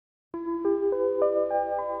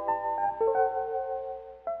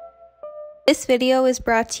This video is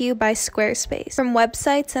brought to you by Squarespace. From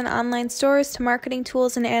websites and online stores to marketing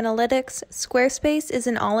tools and analytics, Squarespace is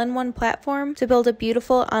an all-in-one platform to build a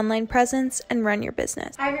beautiful online presence and run your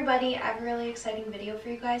business. Hi everybody, I have a really exciting video for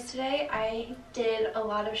you guys today. I did a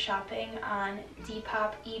lot of shopping on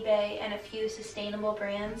Depop, eBay, and a few sustainable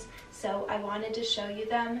brands, so I wanted to show you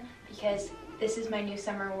them because this is my new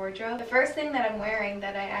summer wardrobe. The first thing that I'm wearing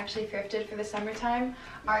that I actually thrifted for the summertime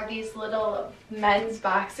are these little men's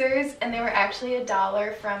boxers, and they were actually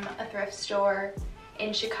 $1 from a thrift store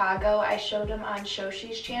in Chicago. I showed them on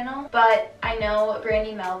Shoshi's channel, but I know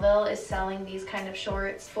Brandy Melville is selling these kind of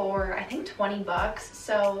shorts for I think 20 bucks.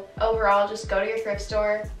 So overall, just go to your thrift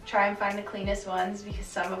store, try and find the cleanest ones because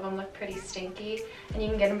some of them look pretty stinky, and you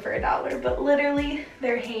can get them for $1. But literally,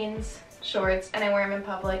 they're Hanes shorts, and I wear them in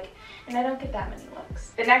public, and I don't get that many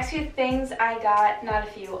looks. The next few things I got, not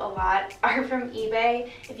a few, a lot, are from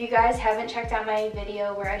eBay. If you guys haven't checked out my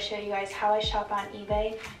video where I show you guys how I shop on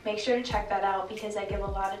eBay, make sure to check that out because I give a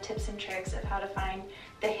lot of tips and tricks of how to find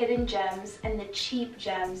the hidden gems and the cheap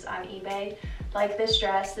gems on eBay. Like this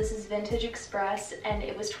dress, this is Vintage Express, and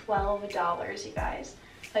it was $12, you guys.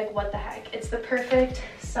 Like, what the heck? It's the perfect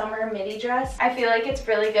summer midi dress. I feel like it's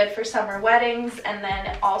really good for summer weddings, and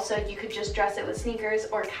then also you could just dress it with sneakers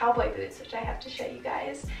or cowboy boots, which I have to show you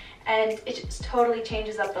guys. And it just totally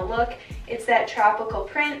changes up the look. It's that tropical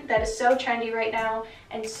print that is so trendy right now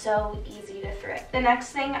and so easy to thrift. The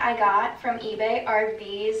next thing I got from eBay are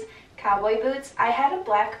these cowboy boots. I had a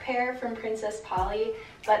black pair from Princess Polly,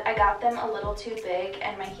 but I got them a little too big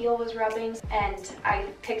and my heel was rubbing, and I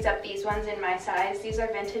picked up these ones in my size. These are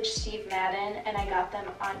vintage Steve Madden, and I got them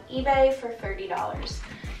on eBay for $30.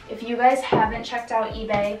 If you guys haven't checked out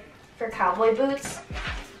eBay for cowboy boots,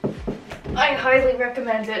 I highly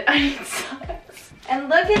recommend it. I need socks. And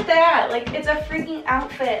look at that, like, it's a freaking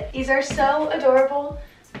outfit. These are so adorable.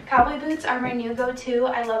 Cowboy boots are my new go-to.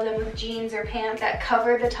 I love them with jeans or pants that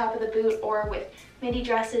cover the top of the boot, or with midi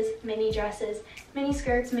dresses, mini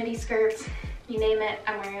skirts, midi skirts, you name it,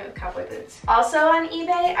 I'm wearing it with cowboy boots. Also on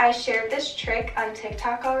eBay, I shared this trick on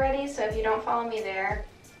TikTok already, so if you don't follow me there,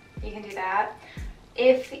 you can do that.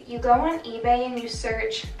 If you go on eBay and you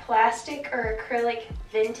search plastic or acrylic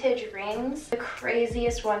vintage rings, the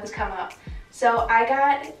craziest ones come up. So I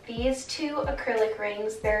got these two acrylic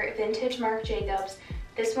rings. They're vintage Marc Jacobs.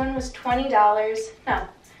 This one was $20. No,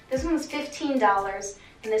 this one was $15,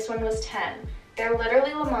 and this one was $10. They're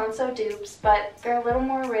literally Lamonso dupes, but they're a little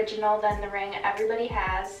more original than the ring everybody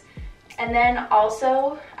has. And then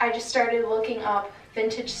also, I just started looking up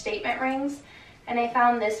vintage statement rings, and I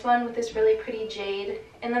found this one with this really pretty jade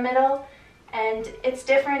in the middle. And it's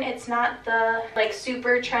different. It's not the like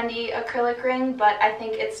super trendy acrylic ring, but I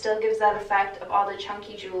think it still gives that effect of all the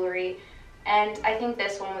chunky jewelry. And I think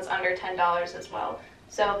this one was under $10 as well.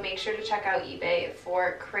 So make sure to check out eBay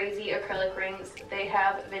for crazy acrylic rings. They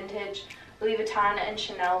have vintage Louis Vuitton and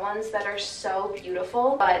Chanel ones that are so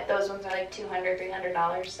beautiful, but those ones are like $200,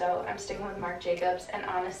 $300, so I'm sticking with Marc Jacobs, and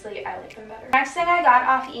honestly, I like them better. Next thing I got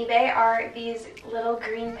off eBay are these little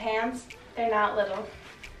green pants. They're not little.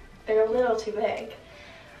 They're a little too big.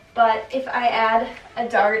 But if I add a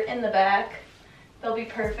dart in the back, they'll be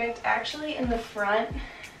perfect. Actually, in the front,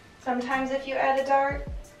 sometimes if you add a dart,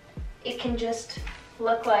 it can just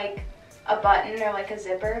look like a button or like a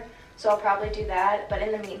zipper, so I'll probably do that. But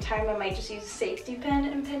in the meantime, I might just use a safety pin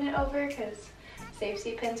and pin it over because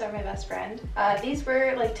safety pins are my best friend. These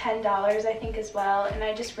were like $10 I think as well, and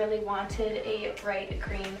I just really wanted a bright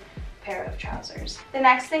green pair of trousers. The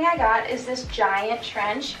next thing I got is this giant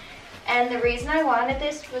trench, and the reason I wanted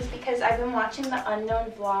this was because I've been watching the Unknown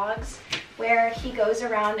vlogs where he goes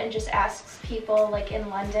around and just asks people like in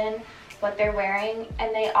London what they're wearing,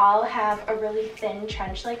 and they all have a really thin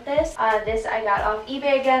trench like this. This I got off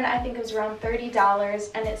eBay again. I think it was around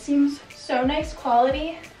 $30, and it seems so nice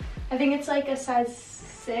quality. I think it's like a size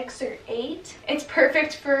 6 or 8. It's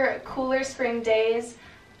perfect for cooler spring days,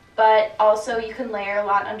 but also you can layer a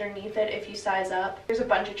lot underneath it if you size up. There's a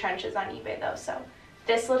bunch of trenches on eBay though, so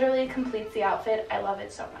this literally completes the outfit. I love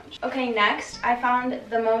it so much. Okay, next I found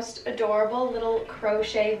the most adorable little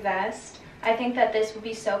crochet vest. I think that this would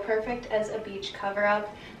be so perfect as a beach cover-up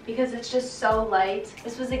because it's just so light.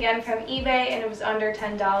 This was again from eBay, and it was under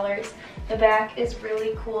 $10. The back is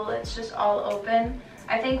really cool. It's just all open.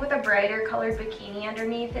 I think with a brighter colored bikini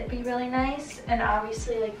underneath, it'd be really nice. And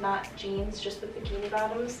obviously, like, not jeans, just with bikini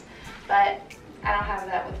bottoms. But I don't have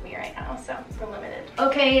that with me right now, so we're limited.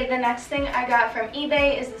 Okay, the next thing I got from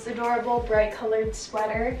eBay is this adorable bright colored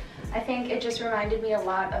sweater. I think it just reminded me a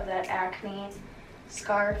lot of that Acne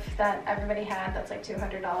scarf that everybody had that's like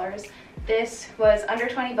 $200. This was under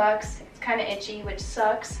 20 bucks. It's kind of itchy, which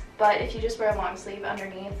sucks, but if you just wear a long sleeve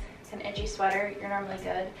underneath an itchy sweater, you're normally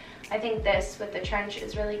good. I think this with the trench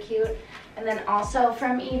is really cute. And then also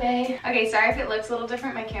from eBay, okay, sorry if it looks a little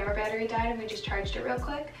different, my camera battery died and we just charged it real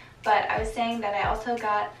quick, but I was saying that I also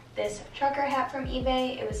got this trucker hat from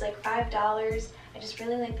eBay. It was like $5. I just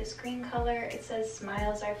really like this green color. It says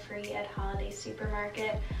smiles are free at Holiday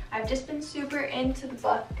Supermarket. I've just been super into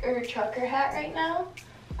the trucker hat right now.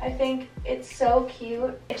 I think it's so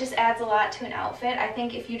cute. It just adds a lot to an outfit. I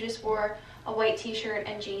think if you just wore a white t-shirt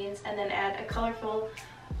and jeans and then add a colorful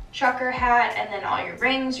trucker hat and then all your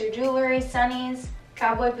rings, your jewelry, sunnies,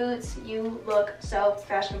 cowboy boots, you look so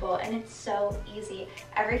fashionable, and it's so easy.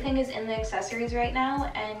 Everything is in the accessories right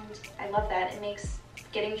now, and I love that. It makes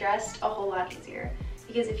getting dressed a whole lot easier,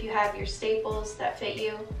 because if you have your staples that fit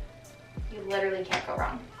you, you literally can't go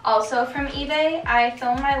wrong. Also from eBay, I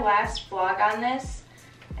filmed my last vlog on this,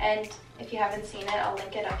 and if you haven't seen it, I'll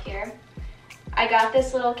link it up here. I got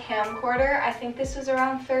this little camcorder. I think this was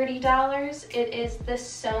around $30. It is the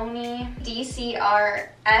Sony DCR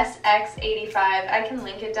SX85. I can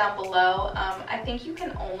link it down below. I think you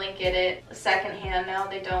can only get it secondhand now.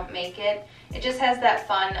 They don't make it. It just has that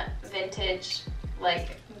fun vintage,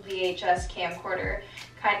 like VHS camcorder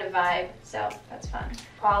kind of vibe, so that's fun.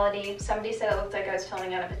 Quality, somebody said it looked like I was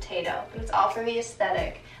filming on a potato, but it's all for the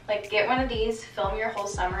aesthetic. Like, get one of these, film your whole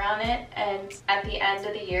summer on it, and at the end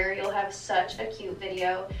of the year, you'll have such a cute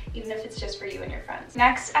video, even if it's just for you and your friends.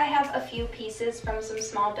 Next, I have a few pieces from some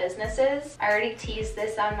small businesses. I already teased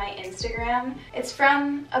this on my Instagram. It's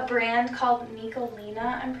from a brand called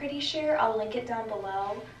Nicolina, I'm pretty sure. I'll link it down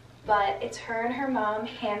below. But it's her and her mom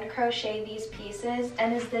hand crochet these pieces,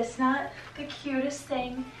 and is this not the cutest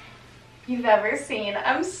thing you've ever seen?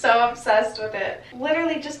 I'm so obsessed with it.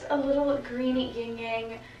 Literally just a little green yin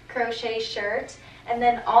yang crochet shirt, and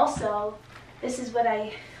then also this is what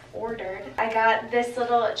I ordered. I got this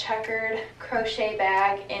little checkered crochet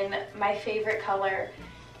bag in my favorite color,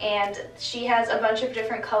 and she has a bunch of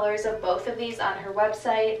different colors of both of these on her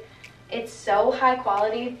website. It's so high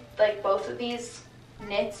quality, like both of these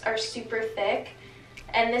knits are super thick,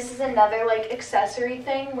 and this is another like accessory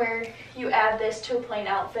thing where you add this to a plain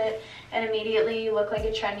outfit and immediately you look like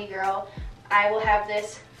a trendy girl. I will have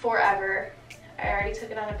this forever. I already took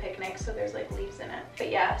it on a picnic, so there's like leaves in it. But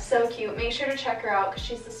yeah, so cute. Make sure to check her out because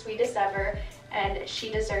she's the sweetest ever, and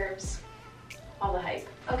she deserves all the hype.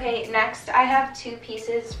 Okay, next I have two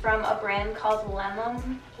pieces from a brand called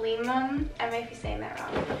Lèmim. I might be saying that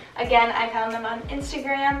wrong. Again, I found them on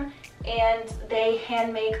Instagram, and they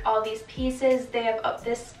hand make all these pieces. They have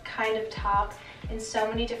this kind of top in so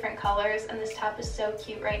many different colors, and this top is so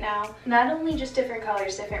cute right now. Not only just different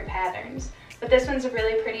colors, different patterns, but this one's a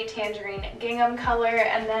really pretty tangerine gingham color,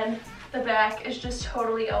 and then the back is just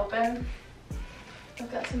totally open.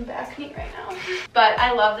 I've got some back knee right now. But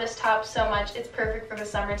I love this top so much. It's perfect for the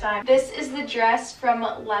summertime. This is the dress from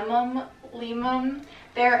Lèmim.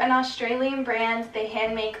 They're an Australian brand. They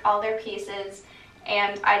hand make all their pieces,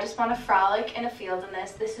 and I just want to frolic in a field in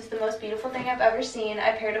this. This is the most beautiful thing I've ever seen.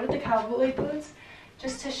 I paired it with the cowboy boots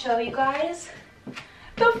just to show you guys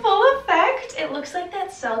the full effect. It looks like that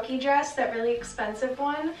Selkie dress, that really expensive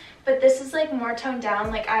one, but this is like more toned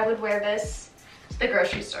down. Like, I would wear this to the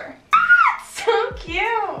grocery store. So cute.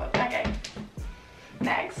 Okay,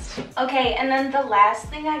 next. Okay, and then the last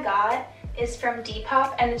thing I got is from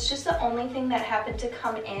Depop, and it's just the only thing that happened to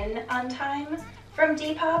come in on time from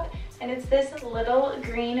Depop, and it's this little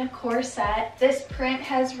green corset. This print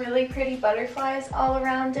has really pretty butterflies all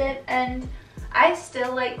around it, and I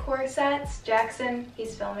still like corsets. Jackson,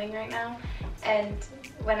 he's filming right now, and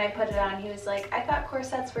when I put it on, he was like, I thought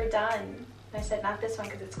corsets were done. And I said, not this one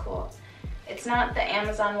because it's cool. It's not the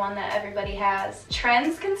Amazon one that everybody has.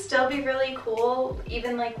 Trends can still be really cool,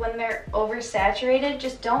 even like when they're oversaturated.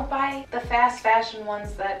 Just don't buy the fast fashion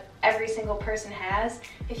ones that every single person has.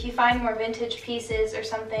 If you find more vintage pieces or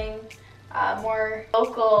something more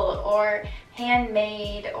local or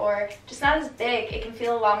handmade or just not as big, it can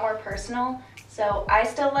feel a lot more personal. So I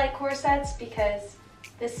still like corsets because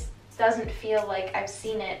this doesn't feel like I've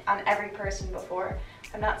seen it on every person before.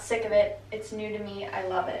 I'm not sick of it. It's new to me. I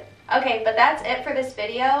love it. Okay, but that's it for this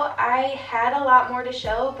video. I had a lot more to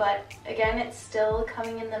show, but again, it's still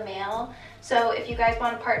coming in the mail. So if you guys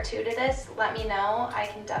want a part 2 to this, let me know. I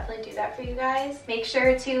can definitely do that for you guys. Make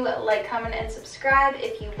sure to like, comment, and subscribe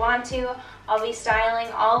if you want to. I'll be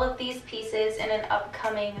styling all of these pieces in an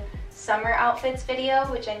upcoming summer outfits video,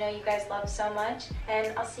 which I know you guys love so much.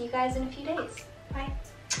 And I'll see you guys in a few days. Bye.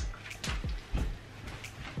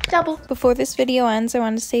 double. Before this video ends, I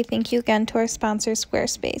want to say thank you again to our sponsor,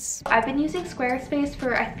 Squarespace. I've been using Squarespace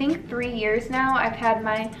for I think 3 years now. I've had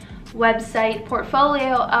my website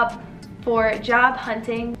portfolio up for job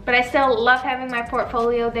hunting, but I still love having my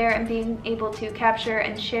portfolio there and being able to capture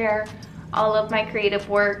and share all of my creative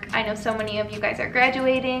work. I know so many of you guys are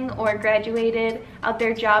graduating or graduated out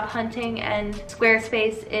there job hunting, and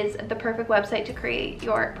Squarespace is the perfect website to create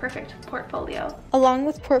your perfect portfolio. Along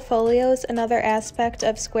with portfolios, another aspect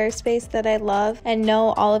of Squarespace that I love and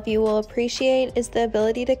know all of you will appreciate is the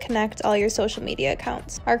ability to connect all your social media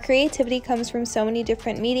accounts. Our creativity comes from so many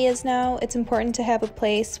different medias now. It's important to have a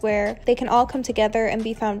place where they can all come together and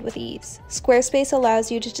be found with ease. Squarespace allows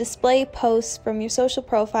you to display posts from your social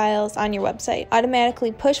profiles on your website,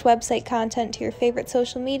 automatically push website content to your favorite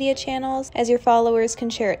social media channels as your followers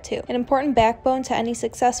can share it too. An important backbone to any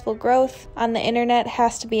successful growth on the internet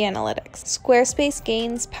has to be analytics. Squarespace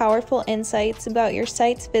gains powerful insights about your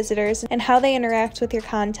site's visitors and how they interact with your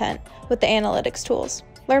content with the analytics tools.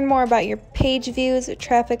 Learn more about your page views,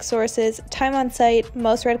 traffic sources, time on site,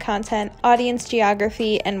 most read content, audience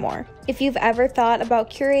geography, and more. If you've ever thought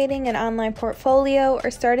about curating an online portfolio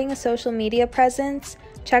or starting a social media presence,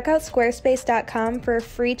 check out squarespace.com for a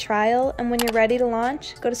free trial, and when you're ready to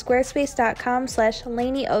launch, go to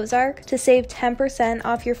squarespace.com/LanieOzark to save 10%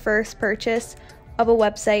 off your first purchase of a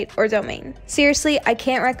website or domain. Seriously, I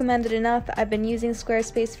can't recommend it enough. I've been using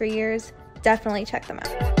Squarespace for years. Definitely check them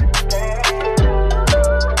out.